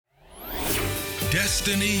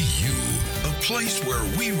Destiny U, a place where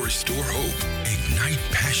we restore hope, ignite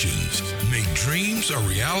passions, make dreams a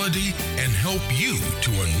reality, and help you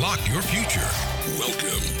to unlock your future.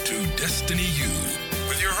 Welcome to Destiny U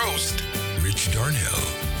with your host, Rich Darnell.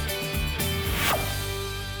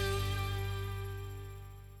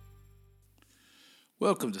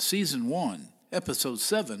 Welcome to Season 1, Episode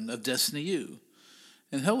 7 of Destiny U.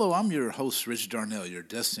 And hello, I'm your host, Rich Darnell, your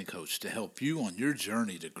Destiny Coach, to help you on your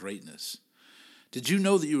journey to greatness. Did you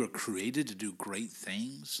know that you were created to do great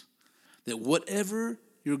things? That whatever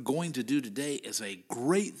you're going to do today is a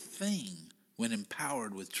great thing when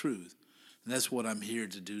empowered with truth. And that's what I'm here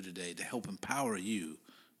to do today, to help empower you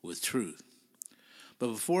with truth. But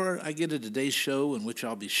before I get to today's show, in which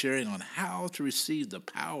I'll be sharing on how to receive the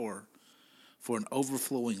power for an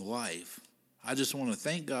overflowing life, I just want to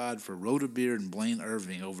thank God for Rhoda Beard and Blaine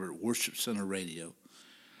Irving over at Worship Center Radio.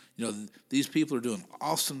 You know, these people are doing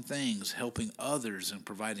awesome things, helping others and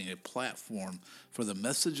providing a platform for the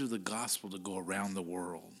message of the gospel to go around the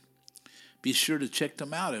world. Be sure to check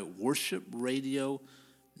them out at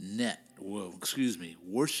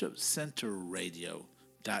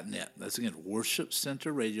worshipcenterradio.net. That's again,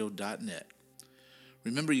 worshipcenterradio.net.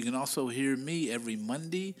 Remember, you can also hear me every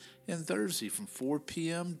Monday and Thursday from 4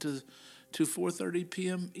 p.m. to 4:30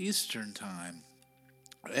 p.m. Eastern Time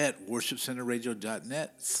at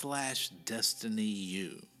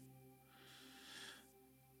worshipcenterradio.net/DestinyU.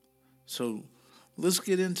 So let's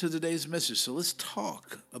get into today's message. So let's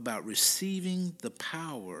talk about receiving the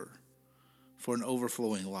power for an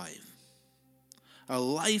overflowing life. A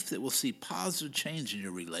life that will see positive change in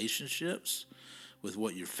your relationships with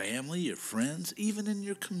your family, your friends, even in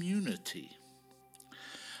your community.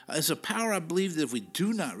 It's a power I believe that if we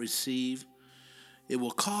do not receive, it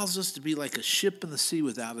will cause us to be like a ship in the sea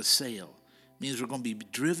without a sail. It means we're going to be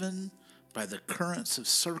driven by the currents of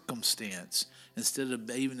circumstance instead of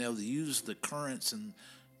being able to use the currents and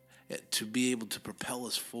to be able to propel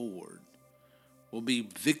us forward. We'll be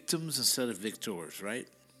victims instead of victors, right?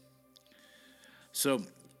 So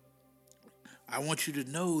I want you to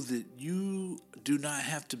know that you do not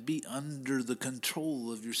have to be under the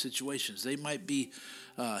control of your situations. They might be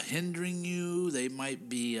hindering you. They might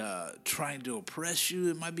be trying to oppress you.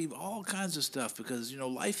 It might be all kinds of stuff because,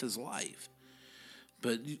 life is life.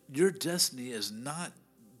 But your destiny is not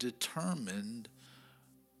determined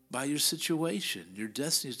by your situation. Your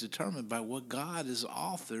destiny is determined by what God has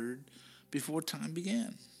authored before time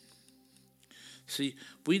began. See,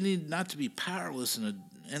 we need not to be powerless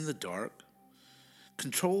in the dark,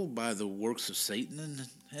 controlled by the works of Satan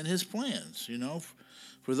and his plans.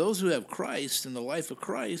 For those who have Christ and the life of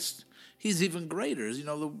Christ, he's even greater.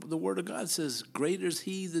 The Word of God says, greater is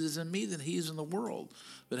he that is in me than he is in the world.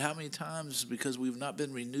 But how many times, because we've not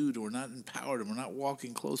been renewed or not empowered and we're not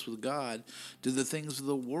walking close with God, do the things of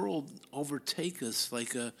the world overtake us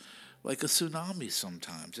like a tsunami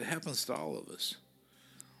sometimes? It happens to all of us.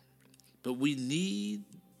 But we need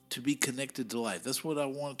to be connected to life. That's what I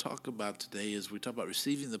want to talk about today as we talk about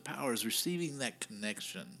receiving the power, is receiving that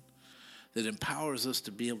connection that empowers us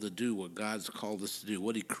to be able to do what God's called us to do,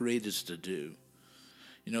 what he created us to do.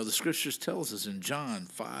 The scriptures tells us in John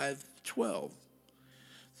 5:12,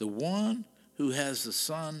 the one who has the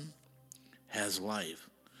Son has life.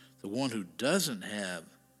 The one who doesn't have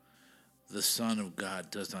the Son of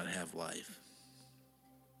God does not have life.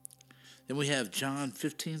 Then we have John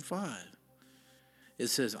 15:5. It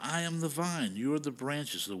says, I am the vine, you are the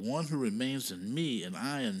branches. The one who remains in me and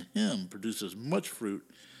I in him produces much fruit,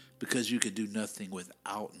 because you can do nothing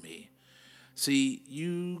without me. See,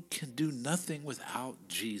 you can do nothing without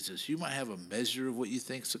Jesus. You might have a measure of what you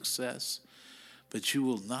think success, but you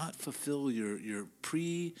will not fulfill your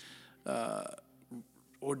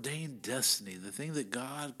ordained destiny, the thing that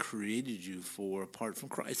God created you for apart from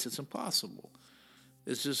Christ. It's impossible.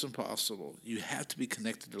 It's just impossible. You have to be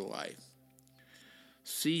connected to life.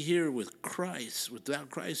 See here with Christ, without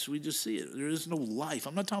Christ, we just see it. There is no life.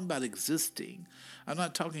 I'm not talking about existing. I'm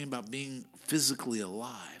not talking about being physically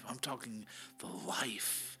alive. I'm talking the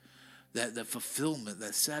life, that fulfillment,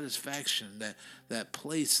 that satisfaction, that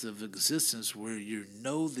place of existence where you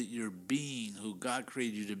know that you're being who God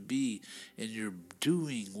created you to be and you're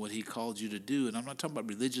doing what he called you to do. And I'm not talking about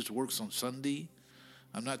religious works on Sunday.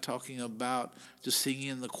 I'm not talking about just singing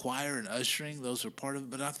in the choir and ushering. Those are part of it.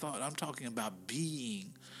 But I'm talking about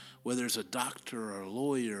being, whether it's a doctor or a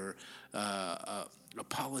lawyer, a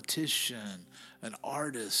politician, an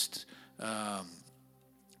artist, an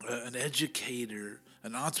educator,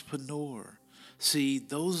 an entrepreneur. See,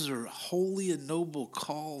 those are holy and noble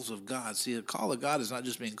calls of God. See, the call of God is not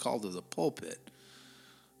just being called to the pulpit.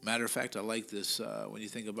 Matter of fact, I like this. When you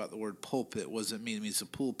think about the word pulpit, what does it mean? It means to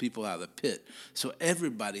pull people out of the pit. So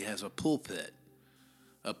everybody has a pulpit,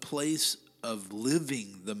 a place of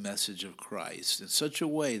living the message of Christ in such a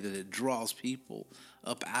way that it draws people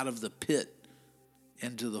up out of the pit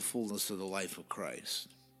into the fullness of the life of Christ.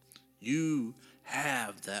 You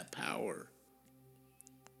have that power.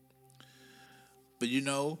 But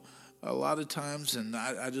a lot of times, and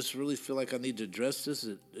I just really feel like I need to address this,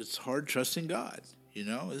 it's hard trusting God.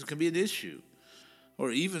 It can be an issue. Or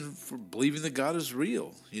even for believing that God is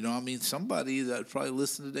real. Somebody that probably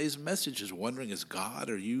listened to today's message is wondering, is God,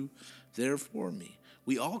 are you there for me?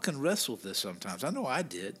 We all can wrestle with this sometimes. I know I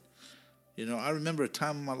did. I remember a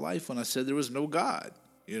time in my life when I said there was no God,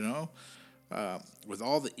 with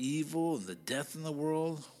all the evil and the death in the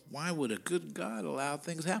world. Why would a good God allow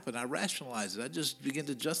things to happen? I rationalized it. I just began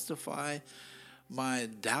to justify my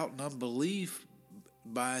doubt and unbelief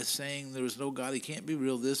by saying there was no God, he can't be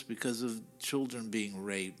real. This because of children being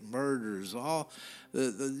raped, murders, all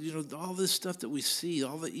all this stuff that we see,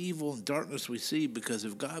 all the evil and darkness we see. Because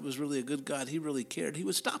if God was really a good God, he really cared, he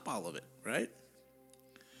would stop all of it, right?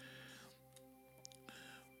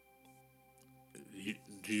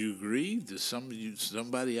 Do you agree? Does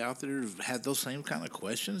somebody out there had those same kind of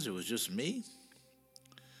questions? It was just me.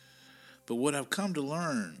 But what I've come to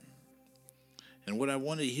learn, and what I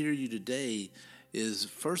want to hear you today, is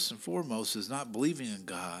first and foremost is not believing in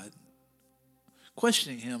God.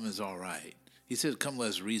 Questioning him is all right. He said, come let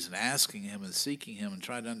us reason. Asking him and seeking him and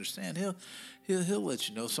trying to understand. He'll let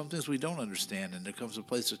you know some things we don't understand, and there comes a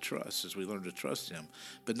place of trust as we learn to trust him.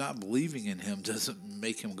 But not believing in him doesn't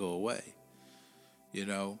make him go away.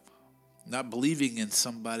 Not believing in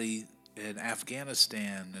somebody in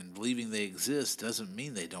Afghanistan and believing they exist doesn't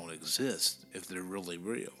mean they don't exist if they're really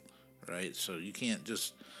real, right? So you can't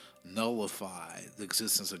just nullify the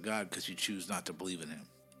existence of God because you choose not to believe in him.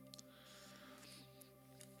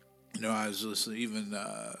 I was listening even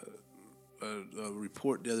a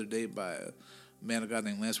report the other day by a man of God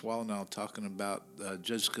named Lance Wallnau talking about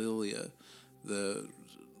Judge Scalia, the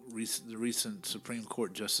recent Supreme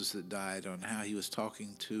Court justice that died, on how he was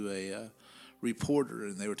talking to a reporter,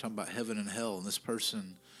 and they were talking about heaven and hell, and this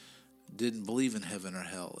person didn't believe in heaven or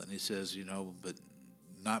hell, and he says, but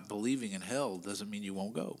not believing in hell doesn't mean you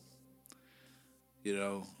won't go.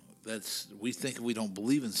 We think if we don't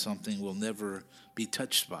believe in something, we'll never be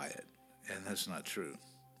touched by it, and that's not true.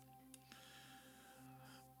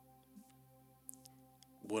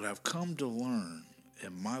 What I've come to learn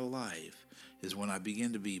in my life is when I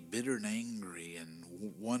begin to be bitter and angry and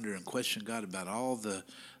wonder and question God about all the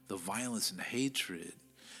violence and hatred,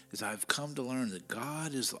 is I've come to learn that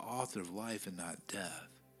God is the author of life and not death.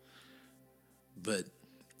 But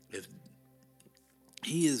if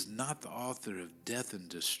he is not the author of death and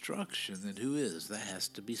destruction, then who is? That has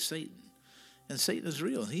to be Satan. And Satan is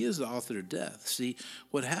real, and he is the author of death. See,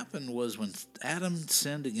 what happened was when Adam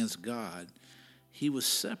sinned against God, he was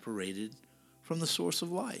separated from the source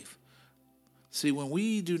of life. See, when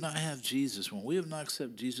we do not have Jesus, when we have not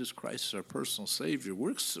accepted Jesus Christ as our personal Savior,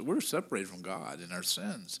 we're separated from God in our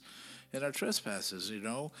sins and our trespasses,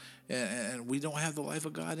 and we don't have the life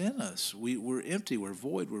of God in us. We're empty, we're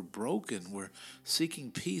void, we're broken, we're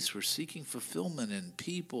seeking peace, we're seeking fulfillment in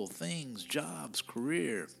people, things, jobs,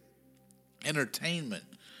 career, entertainment.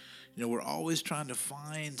 We're always trying to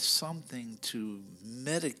find something to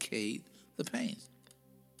medicate the pain.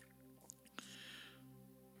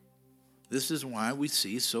 This is why we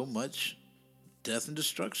see so much death and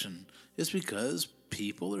destruction. It's because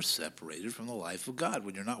people are separated from the life of God.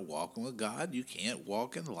 When you're not walking with God, you can't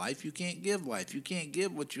walk in life. You can't give life. You can't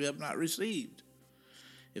give what you have not received.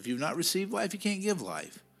 If you've not received life, you can't give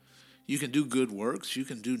life. You can do good works. You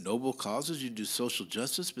can do noble causes. You can do social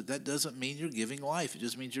justice, but that doesn't mean you're giving life. It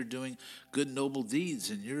just means you're doing good, noble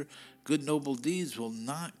deeds, and your good, noble deeds will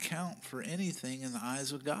not count for anything in the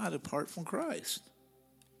eyes of God apart from Christ.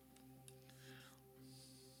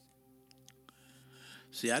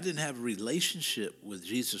 See, I didn't have a relationship with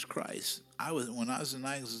Jesus Christ. When I was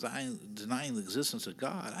denying the existence of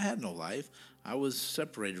God, I had no life. I was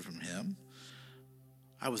separated from him.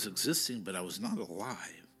 I was existing, but I was not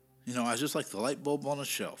alive. I was just like the light bulb on a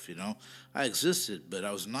shelf, I existed, but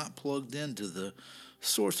I was not plugged into the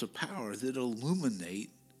source of power that illuminate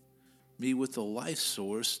me with the life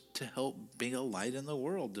source to help be a light in the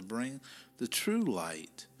world, to bring the true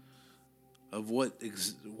light of what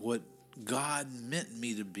God meant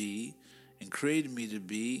me to be and created me to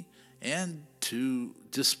be, and to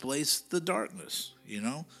displace the darkness,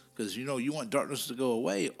 because, you want darkness to go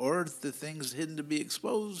away, or the things hidden to be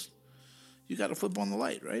exposed. You got to flip on the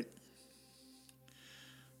light, right?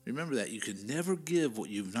 Remember that. You can never give what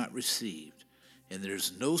you've not received. And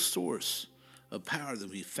there's no source of power that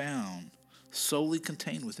we found solely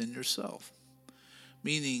contained within yourself.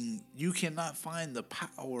 Meaning you cannot find the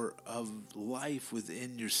power of life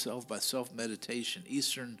within yourself by self-meditation,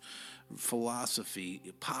 Eastern philosophy,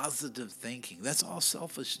 positive thinking. That's all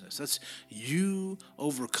selfishness. That's you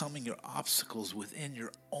overcoming your obstacles within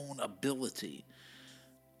your own ability.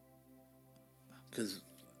 Because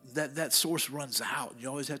that source runs out. You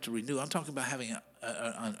always have to renew. I'm talking about having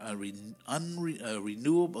a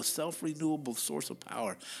renewable, self-renewable source of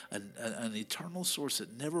power, an eternal source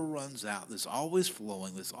that never runs out, that's always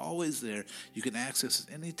flowing, that's always there. You can access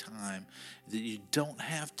at any time, that you don't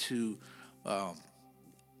have to,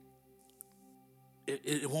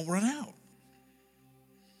 it won't run out.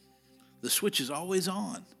 The switch is always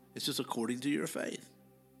on. It's just according to your faith.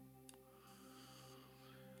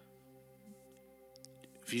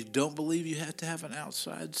 If you don't believe you have to have an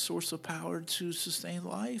outside source of power to sustain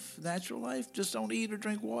life, natural life, just don't eat or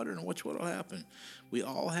drink water and watch what will happen. We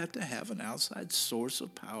all have to have an outside source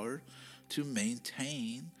of power to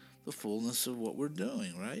maintain the fullness of what we're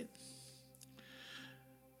doing, right?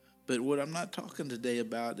 But what I'm not talking today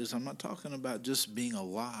about is I'm not talking about just being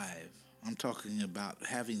alive. I'm talking about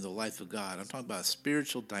having the life of God. I'm talking about a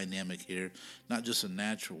spiritual dynamic here, not just a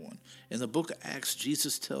natural one. In the book of Acts,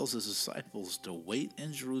 Jesus tells his disciples to wait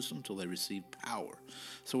in Jerusalem until they receive power.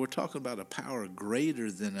 So we're talking about a power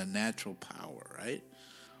greater than a natural power, right?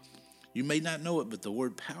 You may not know it, but the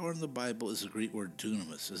word power in the Bible is the Greek word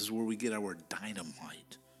dunamis. This is where we get our word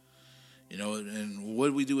dynamite. You know, and what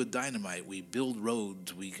do we do with dynamite? We build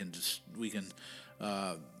roads.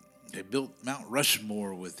 They built Mount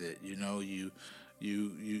Rushmore with it. You know, you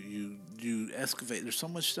excavate. There's so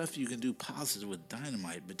much stuff you can do positive with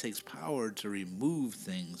dynamite, but it takes power to remove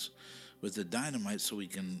things with the dynamite so we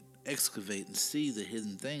can excavate and see the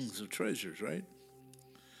hidden things of treasures, right?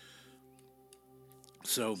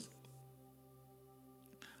 So,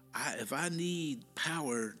 if I need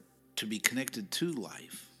power to be connected to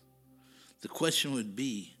life, the question would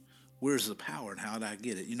be, where's the power and how do I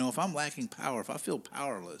get it? You know, if I'm lacking power, if I feel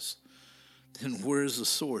powerless, then where's the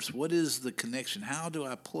source? What is the connection? How do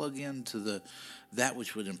I plug into that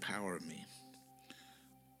which would empower me?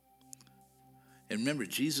 And remember,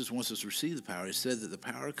 Jesus wants us to receive the power. He said that the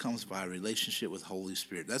power comes by a relationship with Holy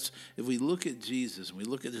Spirit. That's, if we look at Jesus and we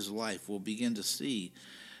look at his life, we'll begin to see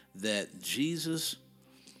that Jesus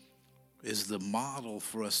is the model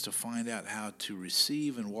for us to find out how to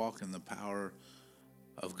receive and walk in the power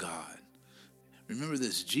of God. Remember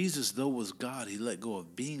this, Jesus, though was God, he let go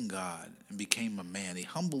of being God and became a man. He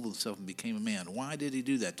humbled himself and became a man. Why did he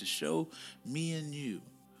do that? To show me and you,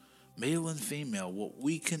 male and female, what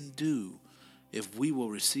we can do if we will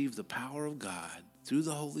receive the power of God through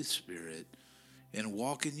the Holy Spirit and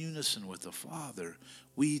walk in unison with the Father.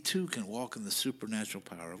 We too can walk in the supernatural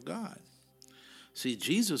power of God. See,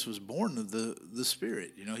 Jesus was born of the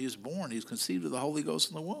Spirit. You know, he was conceived of the Holy Ghost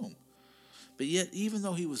in the womb. But yet, even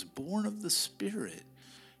though he was born of the Spirit,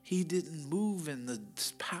 he didn't move in the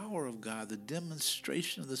power of God, the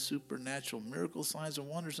demonstration of the supernatural miracle signs and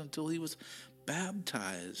wonders until he was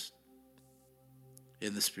baptized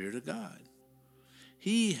in the Spirit of God.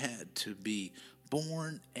 He had to be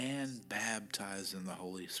born and baptized in the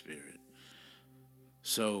Holy Spirit.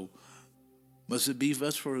 So, must it be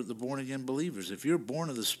us for the born-again believers? If you're born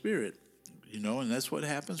of the Spirit, you know, and that's what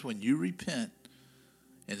happens when you repent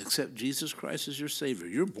and accept Jesus Christ as your Savior.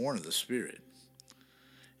 You're born of the Spirit.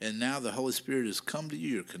 And now the Holy Spirit has come to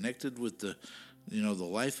you. You're connected with the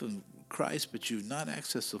life of Christ, but you've not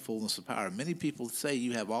accessed the fullness of power. Many people say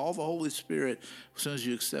you have all the Holy Spirit as soon as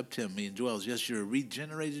you accept him. He dwells. Yes, you're a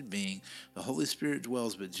regenerated being. The Holy Spirit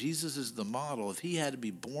dwells, but Jesus is the model. If he had to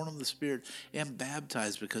be born of the Spirit and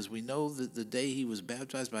baptized, because we know that the day he was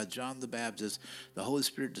baptized by John the Baptist, the Holy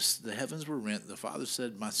Spirit, the heavens were rent. The Father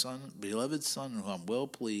said, my Son, beloved Son, in whom I'm well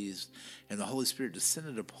pleased, and the Holy Spirit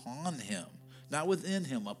descended upon him, not within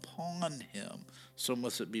him, upon him. So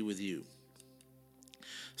must it be with you.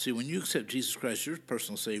 See, when you accept Jesus Christ, your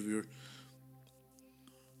personal Savior,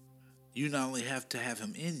 you not only have to have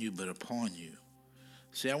him in you, but upon you.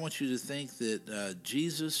 See, I want you to think that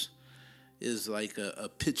Jesus is like a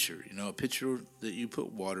pitcher, a pitcher that you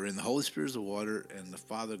put water in. The Holy Spirit is the water, and the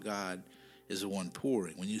Father God is the one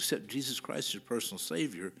pouring. When you accept Jesus Christ as your personal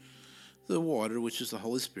Savior, the water, which is the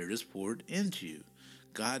Holy Spirit, is poured into you.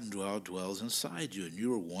 God dwells inside you, and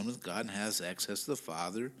you are one with God and has access to the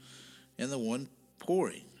Father and the one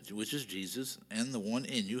pouring, which is Jesus, and the one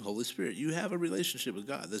in you, Holy Spirit. You have a relationship with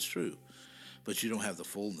God, that's true, but you don't have the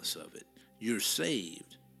fullness of it. You're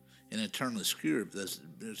saved and eternally secure,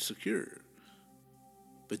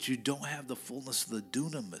 but you don't have the fullness of the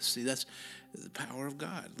dunamis. See, that's the power of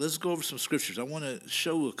God. Let's go over some scriptures. I want to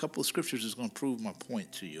show a couple of scriptures that's going to prove my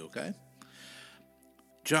point to you, okay?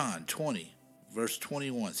 John 20, verse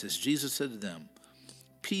 21 says, Jesus said to them,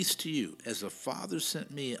 peace to you. As the Father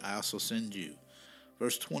sent me, I also send you.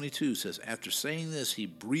 Verse 22 says, after saying this, he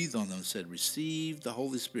breathed on them and said, receive the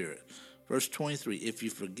Holy Spirit. Verse 23, if you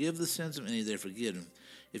forgive the sins of any, they're forgiven.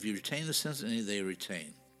 If you retain the sins of any, they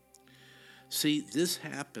retain. See, this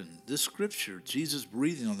happened, this scripture, Jesus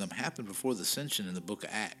breathing on them, happened before the ascension in the book of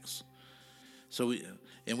Acts. So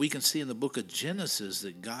we can see in the book of Genesis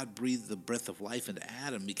that God breathed the breath of life into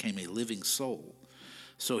Adam, became a living soul.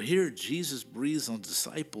 So here Jesus breathes on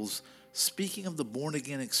disciples, speaking of the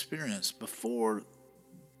born-again experience before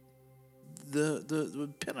the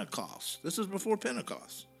Pentecost. This is before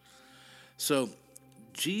Pentecost. So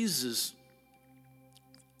Jesus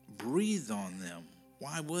breathed on them.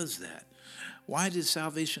 Why was that? Why did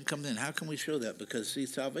salvation come in? How can we show that? Because, see,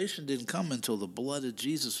 salvation didn't come until the blood of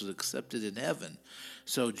Jesus was accepted in heaven.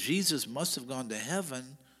 So Jesus must have gone to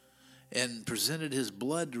heaven and presented his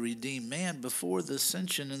blood to redeem man before the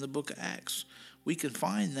ascension in the book of Acts. We can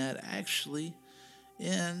find that actually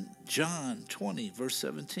in John 20, verse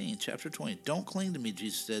 17, chapter 20. Don't cling to me,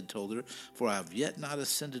 Jesus told her, for I have yet not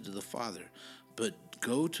ascended to the Father. But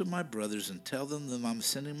go to my brothers and tell them that I'm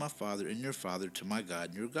sending my Father and your Father, to my God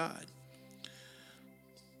and your God.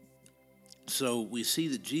 So we see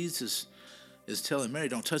that Jesus is telling Mary,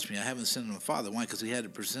 don't touch me, I haven't sent my Father. Why? Because he had to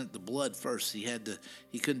present the blood first.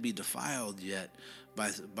 He couldn't be defiled yet by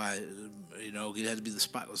he had to be the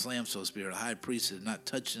spotless lamb, so to speak, or a high priest, had not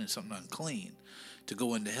touching something unclean, to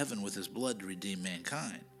go into heaven with his blood to redeem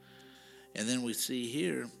mankind. And then we see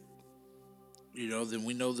here, then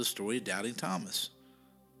we know the story of doubting Thomas.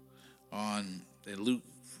 In Luke,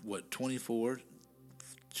 24,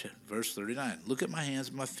 verse 39. Look at my hands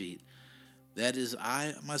and my feet. That is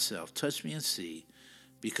I myself. Touch me and see,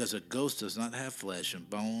 because a ghost does not have flesh and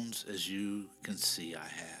bones as you can see I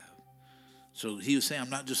have. So he was saying, I'm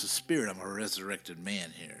not just a spirit, I'm a resurrected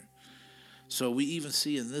man here. So we even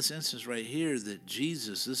see in this instance right here that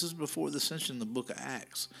Jesus, this is before the ascension in the book of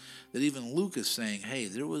Acts, that even Luke is saying, hey,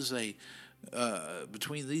 there was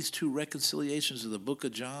between these two reconciliations of the book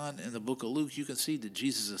of John and the book of Luke, you can see that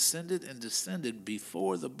Jesus ascended and descended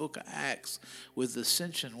before the book of Acts with the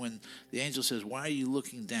ascension, when the angel says, why are you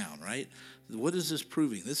looking down, right? What is this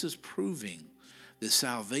proving? This is proving that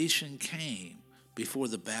salvation came before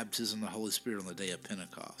the baptism of the Holy Spirit on the day of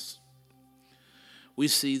Pentecost. We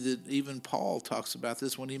see that even Paul talks about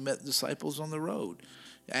this when he met disciples on the road.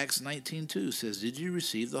 Acts 19:2 says, did you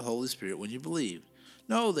receive the Holy Spirit when you believed?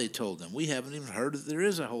 No, they told him. We haven't even heard that there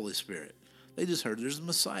is a Holy Spirit. They just heard there's a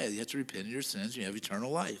Messiah. You have to repent of your sins. You have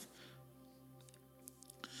eternal life.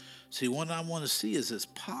 See, what I want to see is it's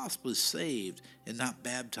possibly saved and not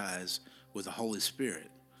baptized with the Holy Spirit.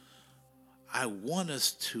 I want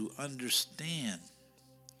us to understand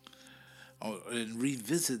and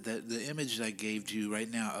revisit the image I gave to you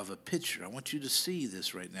right now of a pitcher. I want you to see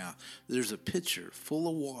this right now. There's a pitcher full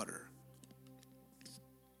of water.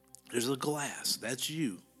 There's a glass. That's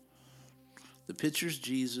you. The pitcher's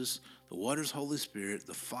Jesus. The water's Holy Spirit.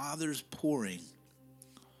 The Father's pouring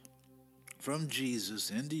from Jesus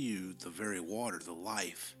into you the very water, the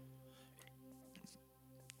life,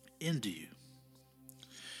 into you.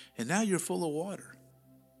 And now you're full of water.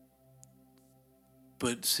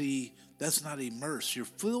 But see, that's not immersed. You're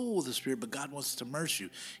filled with the Spirit, but God wants to immerse you.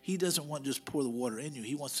 He doesn't want to just pour the water in you.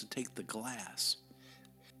 He wants to take the glass.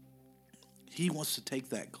 He wants to take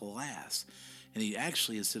that glass, and he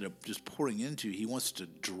actually, instead of just pouring into you, he wants to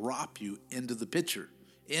drop you into the pitcher,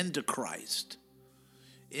 into Christ,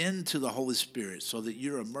 into the Holy Spirit, so that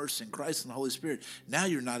you're immersed in Christ and the Holy Spirit. Now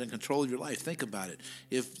you're not in control of your life. Think about it.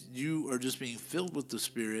 If you are just being filled with the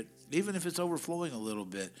Spirit, even if it's overflowing a little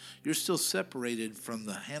bit, you're still separated from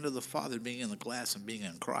the hand of the Father being in the glass and being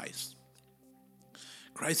in Christ.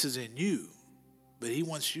 Christ is in you. But he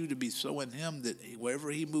wants you to be so in him that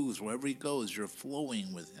wherever he moves, wherever he goes, you're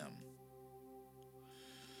flowing with him.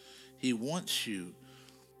 He wants you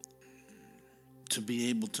to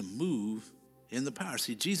be able to move in the power.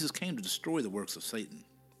 See, Jesus came to destroy the works of Satan.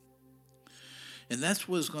 And that's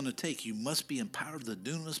what it's going to take. You must be empowered with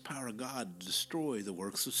the dunamis power of God to destroy the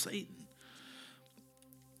works of Satan.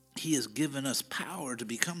 He has given us power to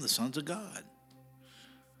become the sons of God.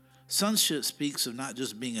 Sonship speaks of not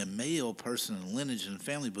just being a male person in lineage and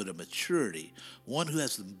family, but a maturity, one who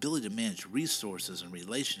has the ability to manage resources and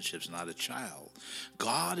relationships, not a child.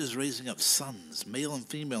 God is raising up sons, male and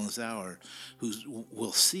female in this hour, who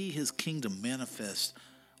will see his kingdom manifest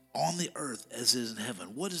on the earth as it is in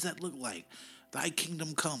heaven. What does that look like? Thy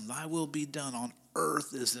kingdom come, thy will be done on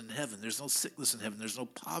earth as in heaven. There's no sickness in heaven. There's no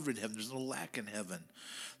poverty in heaven. There's no lack in heaven.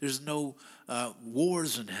 There's no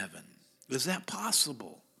wars in heaven. Is that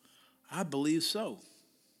possible? I believe so.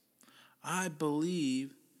 I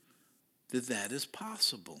believe that that is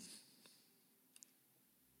possible.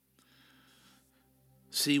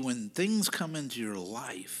 See, when things come into your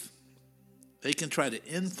life, they can try to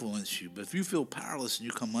influence you, but if you feel powerless and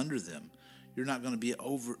you come under them, you're not going to be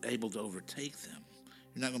able to overtake them.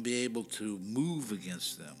 You're not going to be able to move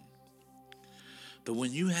against them. But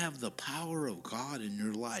when you have the power of God in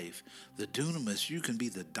your life, the dunamis, you can be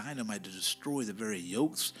the dynamite to destroy the very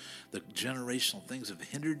yokes, the generational things that have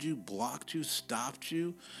hindered you, blocked you, stopped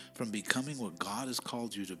you from becoming what God has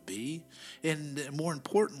called you to be. And more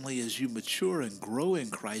importantly, as you mature and grow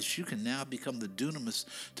in Christ, you can now become the dunamis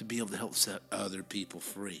to be able to help set other people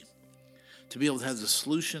free, to be able to have the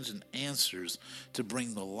solutions and answers to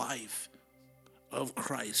bring the life of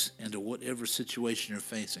Christ into whatever situation you're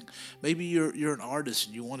facing. Maybe you're an artist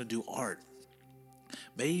and you want to do art.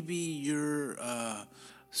 Maybe you're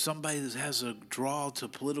somebody that has a draw to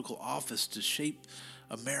political office to shape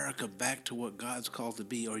America back to what God's called to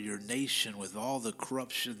be, or your nation with all the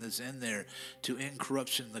corruption that's in there to end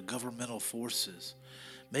corruption in the governmental forces.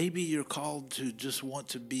 Maybe you're called to just want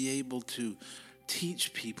to be able to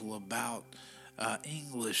teach people about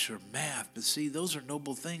English or math. But see, those are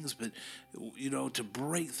noble things, but to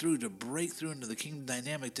break through into the kingdom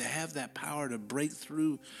dynamic, to have that power to break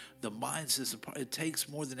through the mindsets, it takes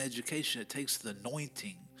more than education. It takes the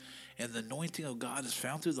anointing. And the anointing of God is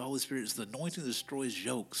found through the Holy Spirit. It's the anointing that destroys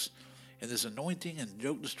yokes. And this anointing and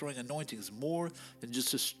yoke-destroying anointing is more than just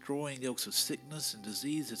destroying yokes of sickness and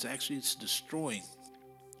disease. It's destroying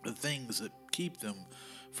the things that keep them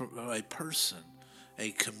from a person,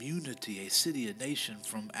 a community, a city, a nation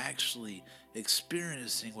from actually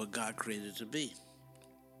experiencing what God created to be.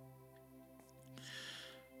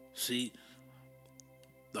 See,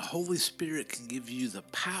 the Holy Spirit can give you the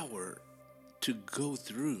power to go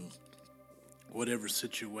through whatever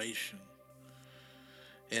situation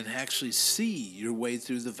and actually see your way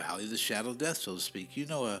through the valley of the shadow of death, so to speak.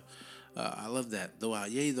 I love that. Though I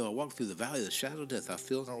walk through the valley of the shadow of death, I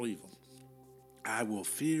feel no evil. I will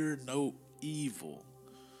fear no evil.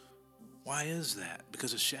 Why is that?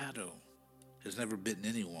 Because a shadow has never bitten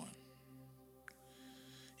anyone.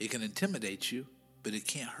 It can intimidate you, but it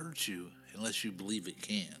can't hurt you unless you believe it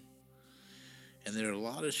can. And there are a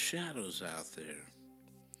lot of shadows out there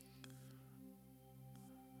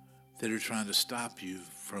that are trying to stop you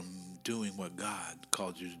from doing what God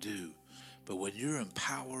called you to do. But when you're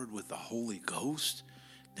empowered with the Holy Ghost,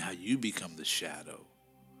 now you become the shadow,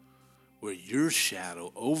 where your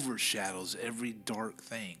shadow overshadows every dark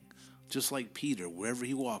thing. Just like Peter, wherever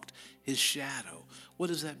he walked, his shadow. What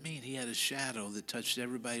does that mean? He had a shadow that touched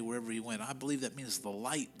everybody wherever he went. I believe that means the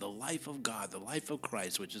light, the life of God, the life of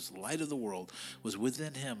Christ, which is the light of the world, was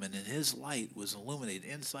within him, and in his light was illuminated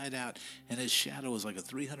inside out, and his shadow was like a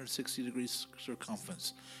 360-degree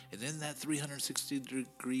circumference. And in that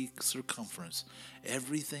 360-degree circumference,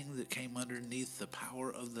 everything that came underneath the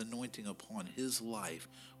power of the anointing upon his life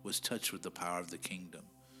was touched with the power of the kingdom.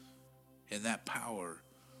 And that power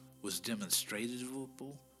was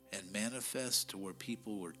demonstratable and manifest to where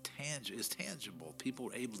people were tangible. People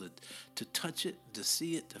were able to touch it, to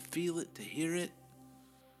see it, to feel it, to hear it.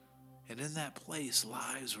 And in that place,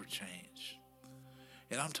 lives were changed.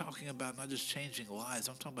 And I'm talking about not just changing lives,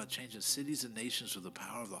 I'm talking about changing cities and nations with the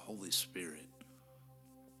power of the Holy Spirit.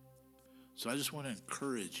 So I just want to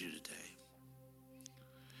encourage you today.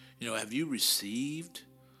 Have you received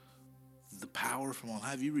the power from on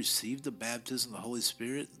high? Have you received the baptism of the Holy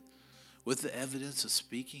Spirit with the evidence of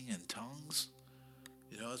speaking in tongues?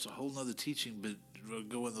 It's a whole nother teaching, but we'll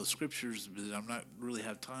go in those scriptures, but I'm not really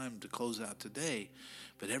have time to close out today.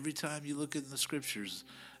 But every time you look in the scriptures,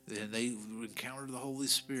 and they encountered the Holy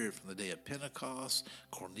Spirit from the day of Pentecost,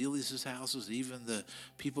 Cornelius' houses, even the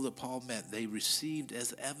people that Paul met, they received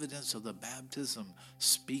as evidence of the baptism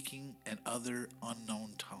speaking in other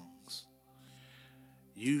unknown tongues.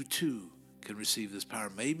 You too can receive this power.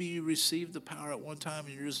 Maybe you received the power at one time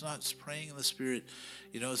and you're just not praying in the Spirit.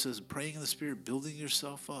 It says praying in the Spirit, building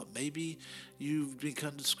yourself up. Maybe you've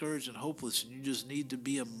become discouraged and hopeless and you just need to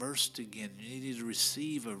be immersed again. You need to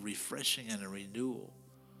receive a refreshing and a renewal.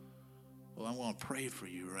 Well, I'm going to pray for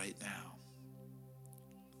you right now.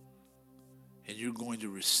 And you're going to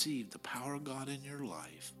receive the power of God in your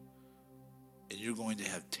life. And you're going to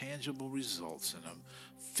have tangible results in a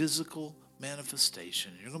physical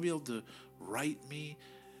manifestation. You're going to be able to write me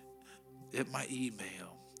at my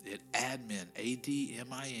email at admin,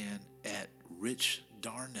 ADMIN, at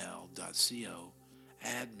richdarnell.co,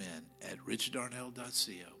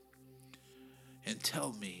 admin@richdarnell.co, and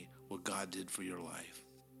tell me what God did for your life.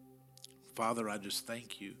 Father, I just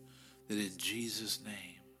thank you that in Jesus'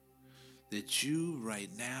 name, that you right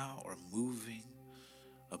now are moving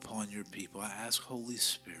upon your people. I ask, Holy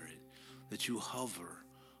Spirit, that you hover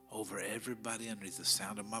over everybody underneath the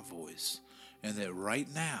sound of my voice, and that right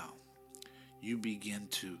now you begin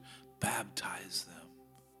to baptize them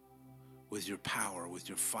with your power, with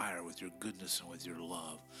your fire, with your goodness, and with your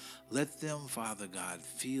love. Let them, Father God,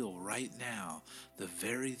 feel right now the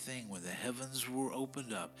very thing when the heavens were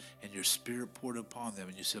opened up and your Spirit poured upon them,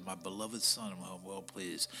 and you said, my beloved Son, whom I'm well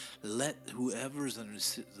pleased. Let whoever is under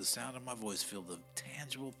the sound of my voice feel the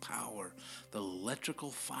tangible power, the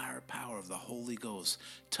electrical fire power of the Holy Ghost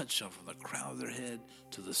touch them from the crown of their head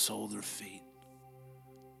to the sole of their feet.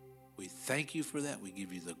 We thank you for that. We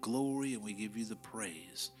give you the glory and we give you the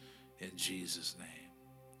praise in Jesus' name.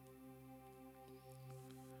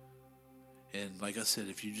 And like I said,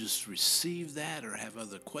 if you just receive that or have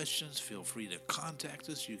other questions, feel free to contact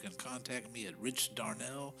us. You can contact me at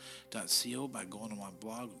richdarnell.co by going on my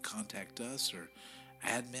blog and contact us, or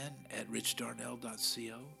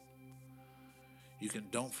admin@richdarnell.co. You can,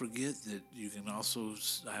 don't forget that you can also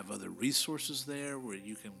have other resources there where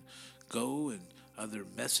you can go, and other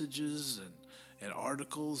messages and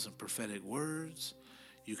articles and prophetic words.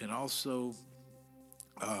 You can also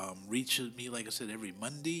reach me, like I said, every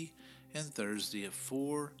Monday and Thursday at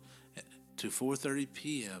 4 to 4:30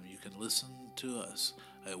 p.m. You can listen to us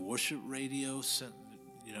at Worship Radio,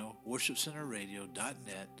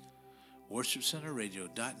 worshipcenterradio.net,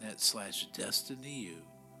 worshipcenterradio.net/DestinyU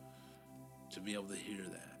to be able to hear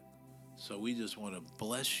that. So we just want to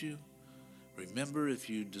bless you. Remember, if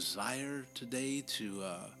you desire today to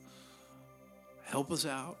help us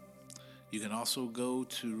out, you can also go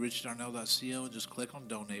to richdarnell.co and just click on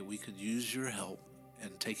donate. We could use your help in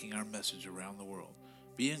taking our message around the world.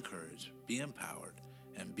 Be encouraged, be empowered,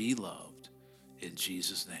 and be loved. In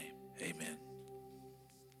Jesus' name, amen.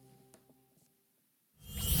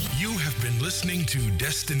 You have been listening to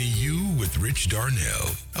Destiny U with Rich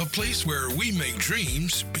Darnell, a place where we make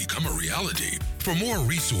dreams become a reality. For more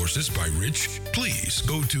resources by Rich, please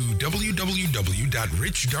go to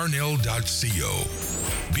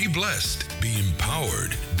www.richdarnell.co. Be blessed, be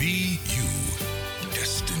empowered, be